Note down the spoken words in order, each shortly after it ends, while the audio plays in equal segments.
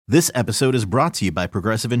This episode is brought to you by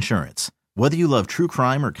Progressive Insurance. Whether you love true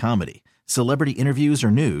crime or comedy, celebrity interviews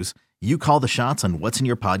or news, you call the shots on what's in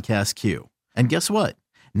your podcast queue. And guess what?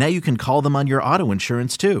 Now you can call them on your auto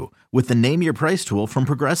insurance too with the Name Your Price tool from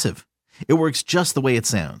Progressive. It works just the way it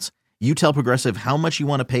sounds. You tell Progressive how much you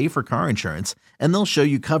want to pay for car insurance, and they'll show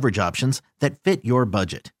you coverage options that fit your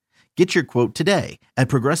budget. Get your quote today at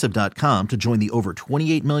Progressive.com to join the over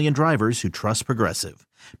 28 million drivers who trust Progressive.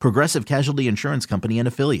 Progressive Casualty Insurance Company and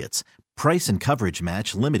Affiliates. Price and coverage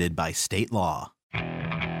match limited by state law.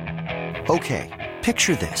 Okay,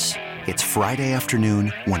 picture this. It's Friday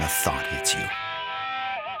afternoon when a thought hits you.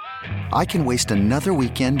 I can waste another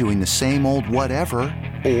weekend doing the same old whatever,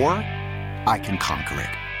 or I can conquer it.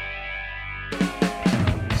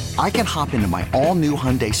 I can hop into my all-new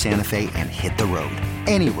Hyundai Santa Fe and hit the road.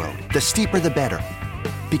 Any road. The steeper, the better.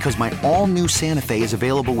 Because my all-new Santa Fe is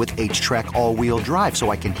available with H-Track all-wheel drive,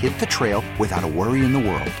 so I can hit the trail without a worry in the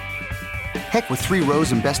world. Heck, with 3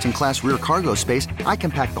 rows and best-in-class rear cargo space, I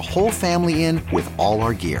can pack the whole family in with all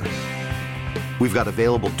our gear. We've got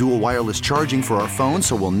available dual wireless charging for our phones,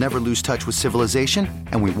 so we'll never lose touch with civilization,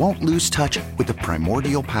 and we won't lose touch with the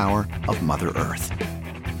primordial power of Mother Earth.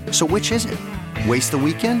 So which is it? Waste the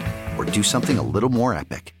weekend or do something a little more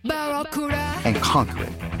epic? And conquer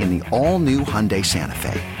it in the all-new Hyundai Santa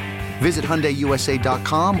Fe. Visit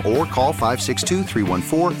HyundaiUSA.com or call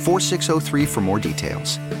 562-314-4603 for more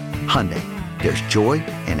details. Hyundai, there's joy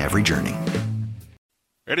in every journey.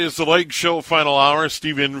 It is the Lake Show final hour.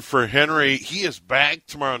 Steve in for Henry. He is back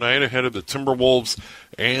tomorrow night ahead of the Timberwolves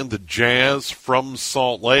and the Jazz from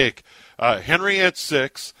Salt Lake. Henry at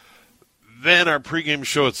 6. Then our pregame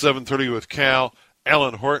show at 7:30 with Cal.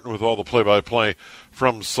 Alan Horton with all the play-by-play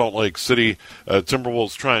from Salt Lake City.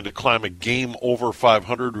 Timberwolves trying to climb a game over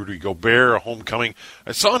 500. Rudy Gobert, a homecoming.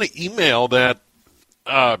 I saw in an email that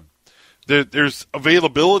there's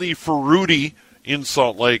availability for Rudy in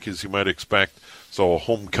Salt Lake, as you might expect. So a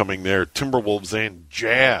homecoming there. Timberwolves and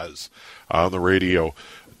Jazz on the radio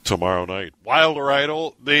tomorrow night. Wild or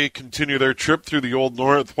Idle, they continue their trip through the Old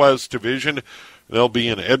Northwest Division. They'll be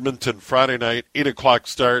in Edmonton Friday night, 8 o'clock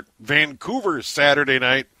start. Vancouver Saturday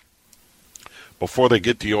night before they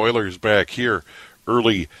get the Oilers back here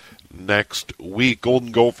early next week.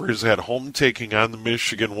 Golden Gophers at home taking on the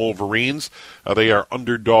Michigan Wolverines. They are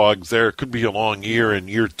underdogs there. It could be a long year in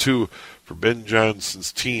year 2 for Ben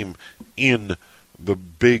Johnson's team in the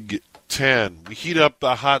Big Ten. We heat up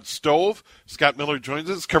the hot stove. Scott Miller joins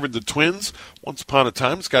us, covered the Twins once upon a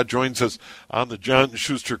time. Scott joins us on the John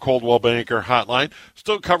Schuster Coldwell Banker hotline.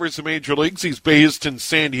 Still covers the major leagues. He's based in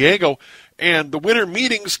San Diego. And the winter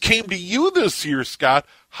meetings came to you this year, Scott.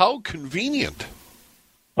 How convenient.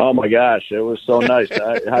 Oh, my gosh. It was so nice.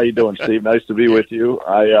 How you doing, Steve? Nice to be with you.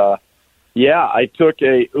 I took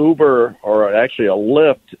a Uber, or actually a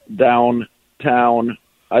Lyft downtown.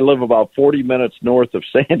 I live about 40 minutes north of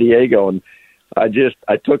San Diego, and I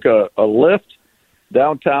took a Lyft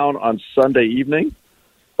downtown on Sunday evening,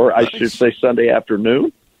 or I should say Sunday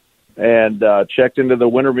afternoon, and checked into the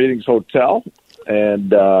Winter Meetings Hotel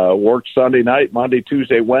and worked Sunday night, Monday,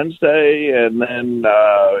 Tuesday, Wednesday, and then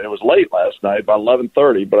it was late last night, about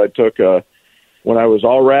 11:30. But I took when I was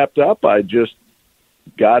all wrapped up, I just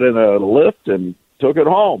got in a Lyft and took it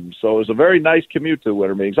home. So it was a very nice commute to the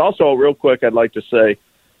Winter Meetings. Also, real quick, I'd like to say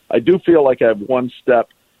I do feel like I have one step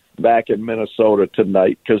back in Minnesota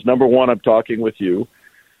tonight because, number one, I'm talking with you.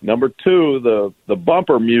 Number two, the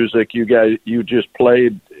bumper music you just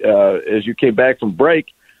played as you came back from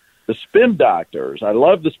break, the Spin Doctors. I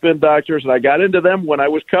love the Spin Doctors, and I got into them when I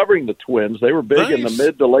was covering the Twins. They were big in the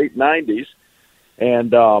mid to late 90s,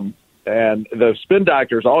 and the Spin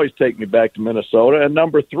Doctors always take me back to Minnesota. And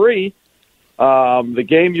number three, the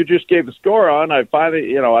game you just gave the score on, I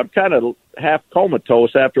finally, I'm kind of half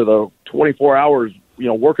comatose after the 24 hours,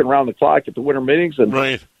 working around the clock at the Winter Meetings. And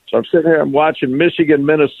right. So I'm sitting here, I'm watching Michigan,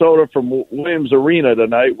 Minnesota from Williams Arena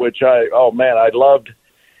tonight, which I loved.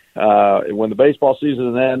 When the baseball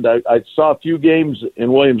season ended, I saw a few games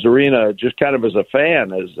in Williams Arena just kind of as a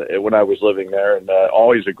fan when I was living there, and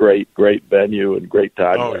always a great venue and great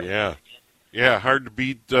time. Oh, there. Yeah, hard to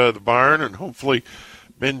beat the barn, and hopefully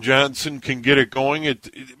Ben Johnson can get it going. It's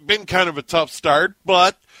been kind of a tough start,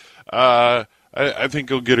 but I think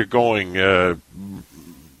he'll get it going. It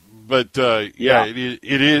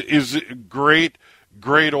is a great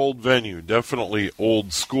old venue, definitely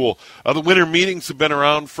old school. The winter meetings have been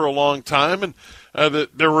around for a long time, and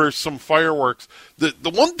there were some fireworks. The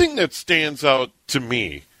one thing that stands out to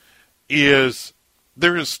me is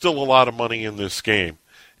there is still a lot of money in this game,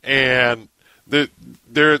 and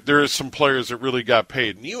there are some players that really got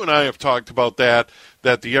paid. And you and I have talked about that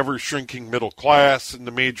the ever-shrinking middle class in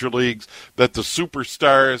the major leagues, that the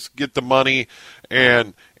superstars get the money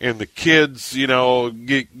and the kids,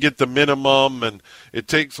 get the minimum, and it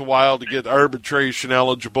takes a while to get arbitration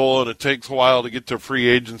eligible, and it takes a while to get to free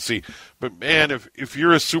agency. But, man, if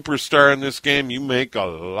you're a superstar in this game, you make a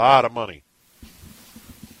lot of money.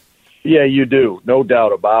 Yeah, you do. No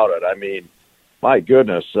doubt about it. I mean, my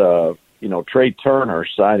goodness, Trey Turner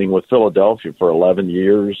signing with Philadelphia for 11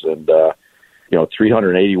 years and,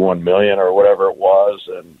 $381 million or whatever it was.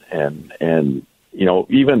 And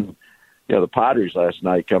even, the Padres last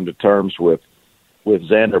night come to terms with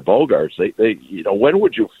Xander Bogaerts. They when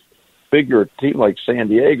would you figure a team like San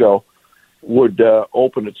Diego would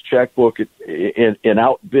open its checkbook and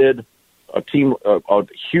outbid a team, a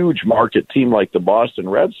huge market team like the Boston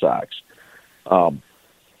Red Sox?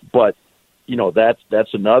 But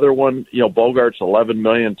that's another one. Bogaerts $11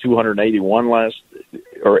 million, 11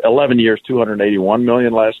 years, $281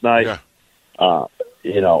 million last night. Yeah.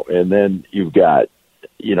 And then you've got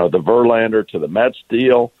the Verlander to the Mets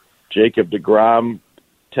deal. Jacob deGrom,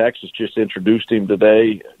 Texas just introduced him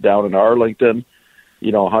today down in Arlington.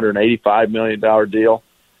 $185 million deal.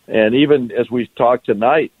 And even as we talked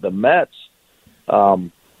tonight, the Mets,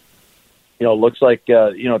 looks like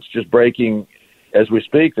it's just breaking as we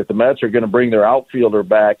speak that the Mets are going to bring their outfielder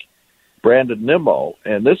back, Brandon Nimmo,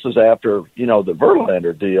 and this is after the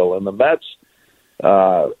Verlander deal. And the Mets,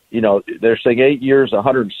 they're saying 8 years,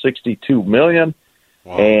 $162 million,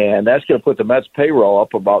 wow. And that's going to put the Mets payroll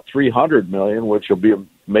up about $300 million, which will be a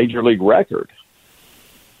major league record.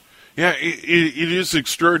 Yeah, it is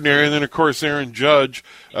extraordinary. And then, of course, Aaron Judge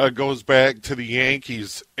goes back to the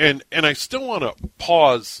Yankees. And I still want to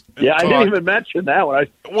pause. Yeah, I didn't even mention that one.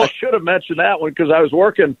 I should have mentioned that one because I was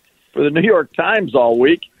working for the New York Times all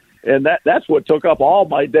week, and that's what took up all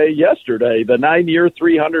my day yesterday, the 9-year,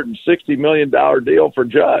 $360 million deal for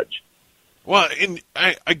Judge. Well, and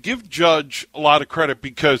I give Judge a lot of credit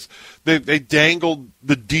because they dangled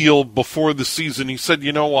the deal before the season. He said,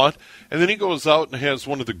 you know what? And then he goes out and has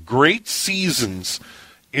one of the great seasons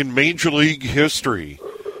in Major League history.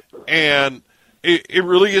 And it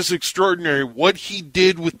really is extraordinary what he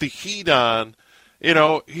did with the heat on.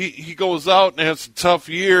 He goes out and has a tough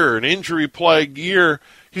year, an injury-plagued year.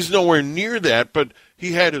 He's nowhere near that, but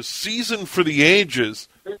he had a season for the ages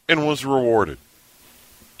and was rewarded.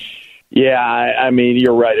 Yeah, I mean,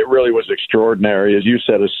 you're right. It really was extraordinary. As you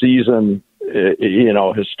said, a season,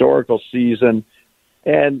 historical season.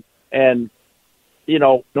 And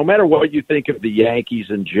no matter what you think of the Yankees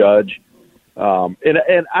and Judge,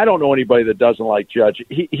 and I don't know anybody that doesn't like Judge.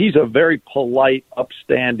 He's a very polite,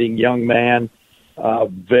 upstanding young man,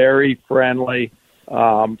 very friendly.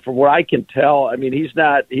 From what I can tell, I mean,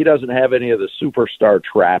 he doesn't have any of the superstar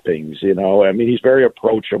trappings, I mean, he's very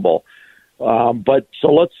approachable. But so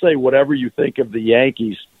let's say whatever you think of the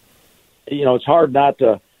Yankees, it's hard not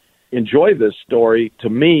to enjoy this story to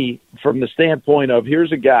me from the standpoint of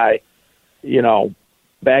here's a guy,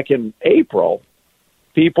 back in April,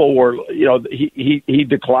 people were, he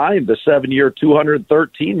declined the 7-year,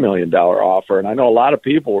 $213 million offer. And I know a lot of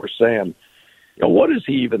people were saying, what is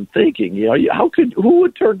he even thinking? Who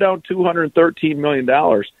would turn down $213 million?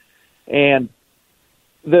 And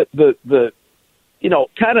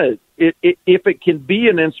kind of, if it can be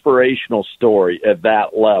an inspirational story at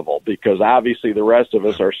that level, because obviously the rest of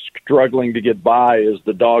us are struggling to get by as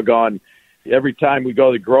the doggone every time we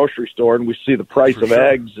go to the grocery store and we see the price of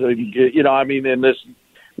eggs, and this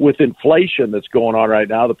with inflation that's going on right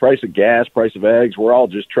now, the price of gas, price of eggs, we're all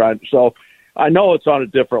just trying. So I know it's on a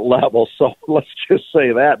different level. So let's just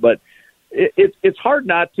say that, but it's hard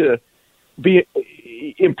not to be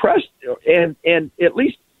impressed and at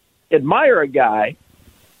least admire a guy,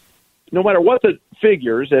 no matter what the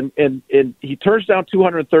figures, and he turns down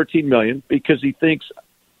 $213 million because he thinks,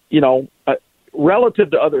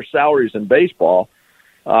 relative to other salaries in baseball,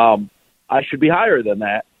 I should be higher than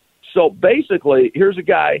that. So basically, here's a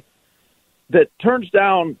guy that turns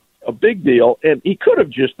down a big deal, and he could have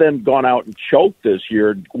just then gone out and choked this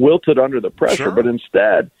year, wilted under the pressure, sure. But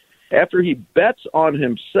instead, after he bets on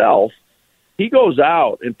himself, he goes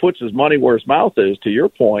out and puts his money where his mouth is, to your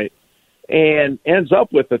point, and ends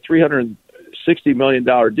up with a $360 million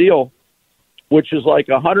deal, which is like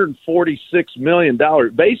 $146 million.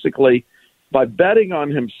 Basically, by betting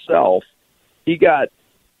on himself, he got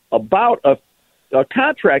about a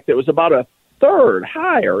contract that was about a third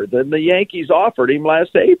higher than the Yankees offered him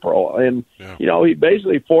last April. And, he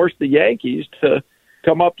basically forced the Yankees to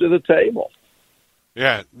come up to the table.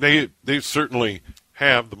 Yeah, they certainly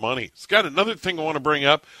have the money. Scott, another thing I want to bring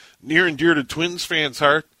up, near and dear to Twins fans'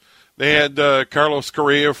 heart, they had Carlos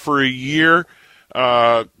Correa for a year.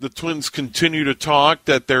 The Twins continue to talk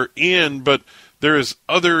that they're in, but there is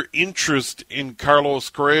other interest in Carlos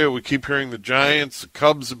Correa. We keep hearing the Giants, the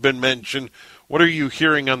Cubs have been mentioned. What are you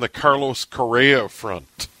hearing on the Carlos Correa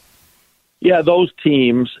front? Yeah, those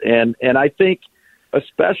teams, and I think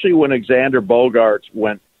especially when Xander Bogaerts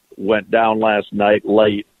went down last night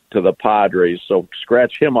late to the Padres, so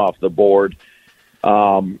scratch him off the board.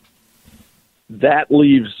 That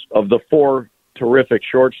leaves, of the four terrific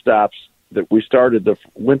shortstops that we started the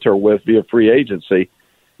winter with via free agency,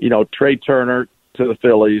 Trey Turner to the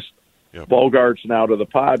Phillies, yep. Bogaerts now to the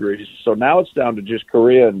Padres. So now it's down to just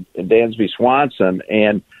Correa and Dansby Swanson.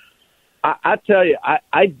 And I tell you,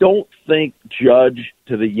 I don't think Judge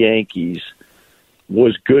to the Yankees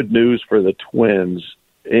was good news for the Twins.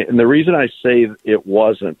 And the reason I say it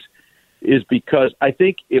wasn't is because I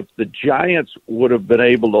think if the Giants would have been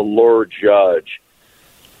able to lure Judge,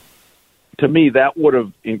 to me that would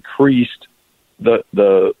have increased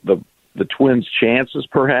the Twins' chances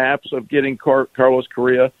perhaps of getting Carlos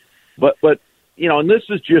Correa. But and this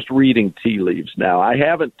is just reading tea leaves now. I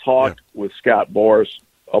haven't talked with Scott Boras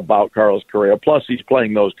about Carlos Correa. Plus, he's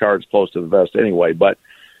playing those cards close to the vest anyway. But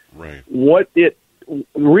right.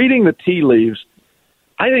 Reading the tea leaves,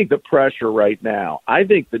 I think the pressure right now, I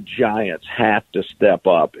think the Giants have to step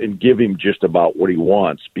up and give him just about what he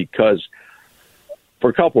wants because for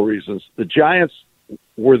a couple of reasons. The Giants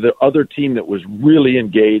were the other team that was really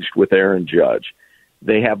engaged with Aaron Judge.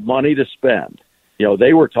 They have money to spend.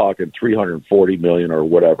 They were talking $340 million or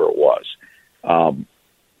whatever it was.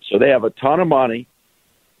 So they have a ton of money.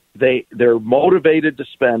 They're motivated to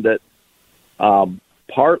spend it,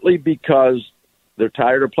 partly because they're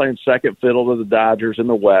tired of playing second fiddle to the Dodgers in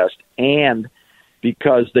the West, and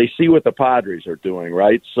because they see what the Padres are doing,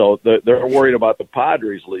 right? So they're worried about the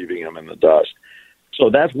Padres leaving them in the dust.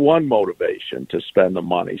 So that's one motivation to spend the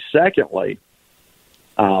money. Secondly,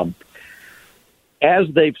 as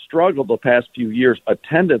they've struggled the past few years,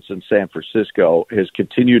 attendance in San Francisco has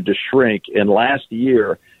continued to shrink. And last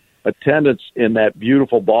year, attendance in that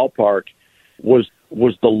beautiful ballpark was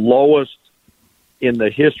the lowest in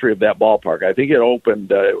the history of that ballpark. I think it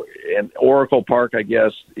opened in Oracle Park, I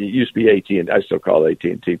guess. It used to be AT&T. I still call it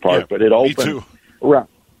AT&T Park, but it opened around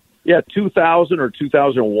 2000 or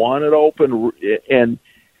 2001 it opened.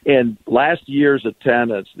 And last year's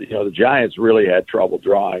attendance, the Giants really had trouble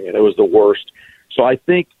drawing, and it was the worst. So I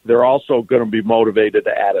think they're also going to be motivated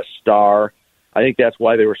to add a star. I think that's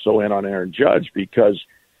why they were so in on Aaron Judge, because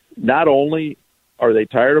not only are they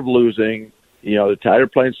tired of losing, they're tired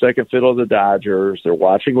of playing second fiddle to the Dodgers, they're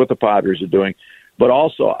watching what the Padres are doing, but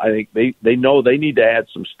also I think they know they need to add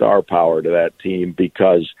some star power to that team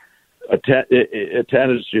because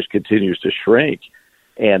attendance just continues to shrink,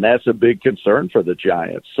 and that's a big concern for the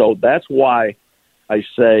Giants. So that's why I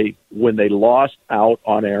say when they lost out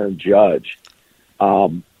on Aaron Judge,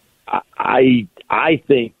 I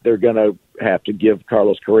think they're going to have to give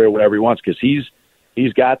Carlos Correa whatever he wants because he's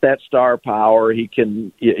got that star power. He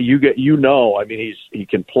can, he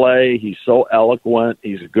can play. He's so eloquent.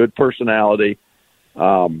 He's a good personality.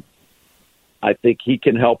 I think he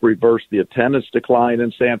can help reverse the attendance decline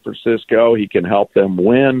in San Francisco. He can help them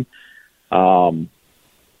win.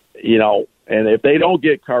 And if they don't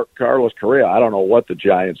get Carlos Correa, I don't know what the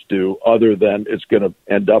Giants do other than it's going to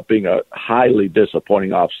end up being a highly disappointing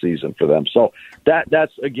offseason for them. So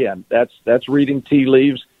that's reading tea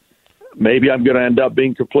leaves. Maybe I'm going to end up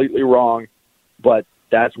being completely wrong, but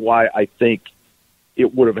that's why I think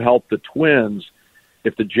it would have helped the Twins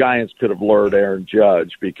if the Giants could have lured Aaron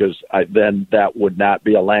Judge, because then that would not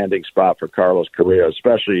be a landing spot for Carlos Correa,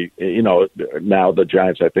 especially, now the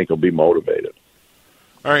Giants, I think, will be motivated.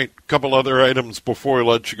 All right, a couple other items before we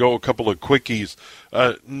let you go, a couple of quickies.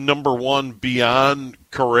 Number one, beyond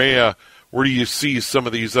Correa, where do you see some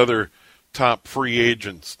of these other top free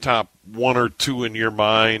agents, top one or two in your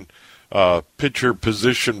mind, pitcher,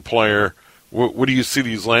 position player? What do you see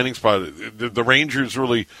these landing spots? The Rangers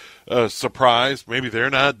really surprised. Maybe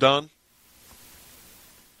they're not done.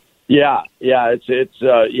 Yeah,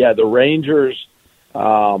 the Rangers.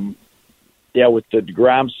 With the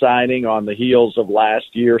DeGrom signing on the heels of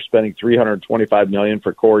last year, spending $325 million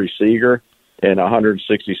for Corey Seager and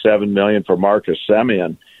 $167 million for Marcus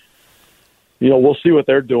Semien. We'll see what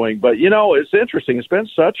they're doing, but it's interesting. It's been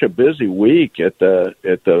such a busy week at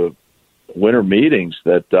the winter meetings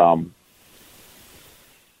that a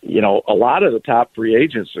lot of the top free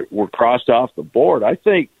agents were crossed off the board. I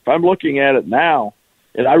think if I'm looking at it now,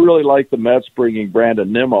 and I really like the Mets bringing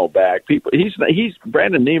Brandon Nimmo back.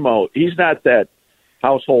 Brandon Nimmo. He's not that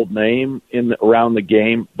household name around the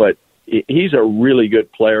game, but he's a really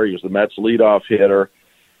good player. He was the Mets leadoff hitter.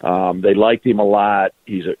 They liked him a lot.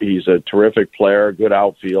 He's a terrific player, good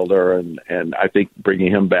outfielder, and I think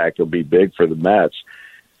bringing him back will be big for the Mets.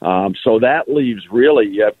 So that leaves really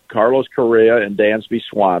you have Carlos Correa and Dansby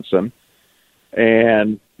Swanson,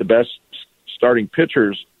 and the best starting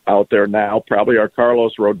pitchers out there now probably are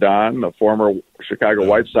Carlos Rodon, the former Chicago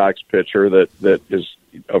White Sox pitcher that is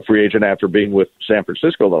a free agent after being with San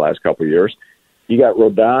Francisco the last couple of years. You got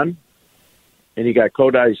Rodon, and you got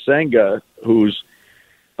Kodai Senga, who's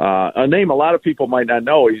a name a lot of people might not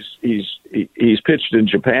know. He's pitched in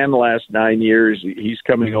Japan the last 9 years. He's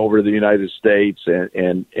coming over to the United States,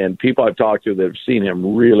 and people I've talked to that have seen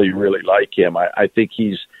him really, really like him. I think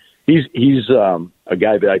he's a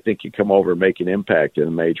guy that I think can come over and make an impact in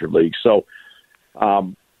the major league. So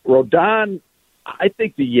Rodon, I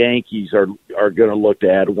think the Yankees are going to look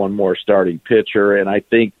to add one more starting pitcher, and I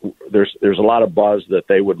think there's a lot of buzz that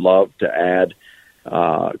they would love to add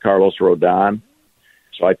Carlos Rodon.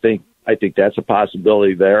 So I think that's a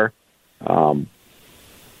possibility there.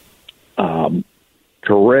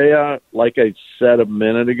 Correa, like I said a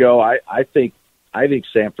minute ago, I think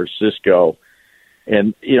San Francisco,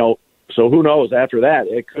 and so who knows after that?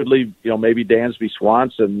 It could leave maybe Dansby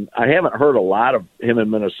Swanson. I haven't heard a lot of him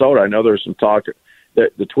in Minnesota. I know there's some talk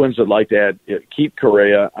that the Twins would like to keep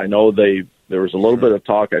Correa. I know there was a little bit of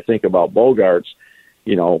talk I think about Bogarts.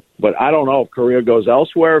 But I don't know if Correa goes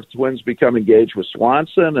elsewhere, if Twins become engaged with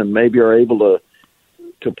Swanson and maybe are able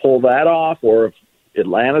to pull that off, or if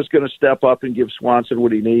Atlanta's going to step up and give Swanson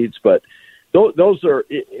what he needs. But those are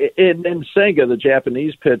 – and Senga, the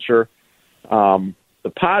Japanese pitcher, the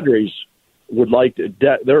Padres would like to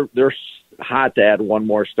they're hot to add one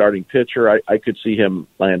more starting pitcher. I could see him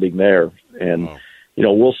landing there. And,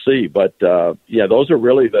 we'll see. But, those are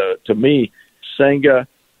really to me, Senga,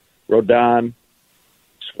 Rodon,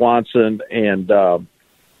 Swanson, and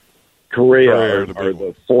Correa are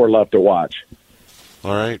the four left to watch.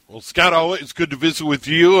 All right. Well, Scott, always good to visit with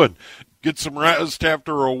you and get some rest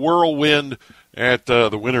after a whirlwind at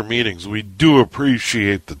the winter meetings. We do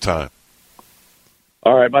appreciate the time.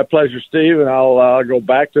 All right. My pleasure, Steve, and I'll go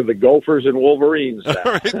back to the Gophers and Wolverines now.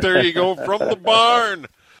 All right. There you go, from the barn.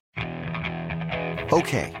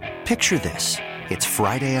 Okay, picture this. It's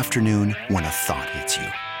Friday afternoon when a thought hits you.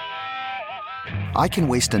 I can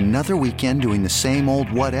waste another weekend doing the same old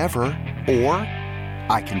whatever, or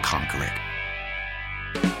I can conquer it.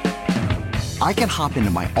 I can hop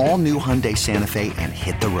into my all-new Hyundai Santa Fe and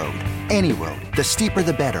hit the road. Any road. The steeper,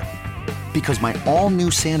 the better. Because my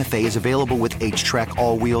all-new Santa Fe is available with H-Track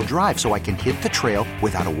all-wheel drive, so I can hit the trail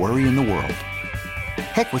without a worry in the world.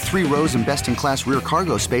 Heck, with 3 rows and best-in-class rear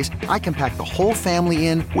cargo space, I can pack the whole family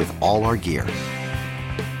in with all our gear.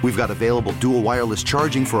 We've got available dual wireless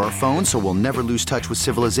charging for our phones, so we'll never lose touch with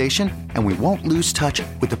civilization, and we won't lose touch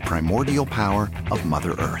with the primordial power of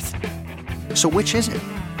Mother Earth. So which is it?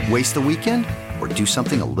 Waste the weekend or do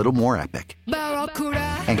something a little more epic?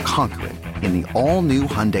 And conquer it in the all-new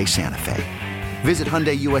Hyundai Santa Fe. Visit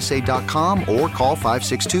HyundaiUSA.com or call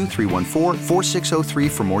 562-314-4603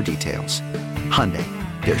 for more details. Hyundai,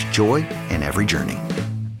 there's joy in every journey.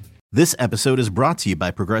 This episode is brought to you by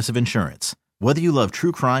Progressive Insurance. Whether you love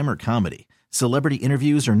true crime or comedy, celebrity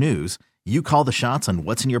interviews or news, you call the shots on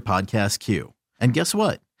what's in your podcast queue. And guess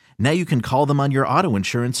what? Now you can call them on your auto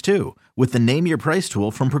insurance too with the Name Your Price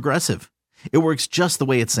tool from Progressive. It works just the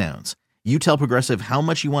way it sounds. You tell Progressive how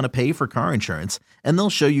much you want to pay for car insurance, and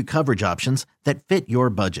they'll show you coverage options that fit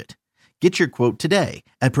your budget. Get your quote today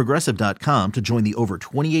at Progressive.com to join the over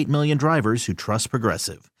 28 million drivers who trust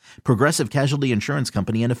Progressive. Progressive Casualty Insurance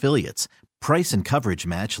Company and Affiliates. Price and coverage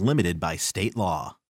match limited by state law.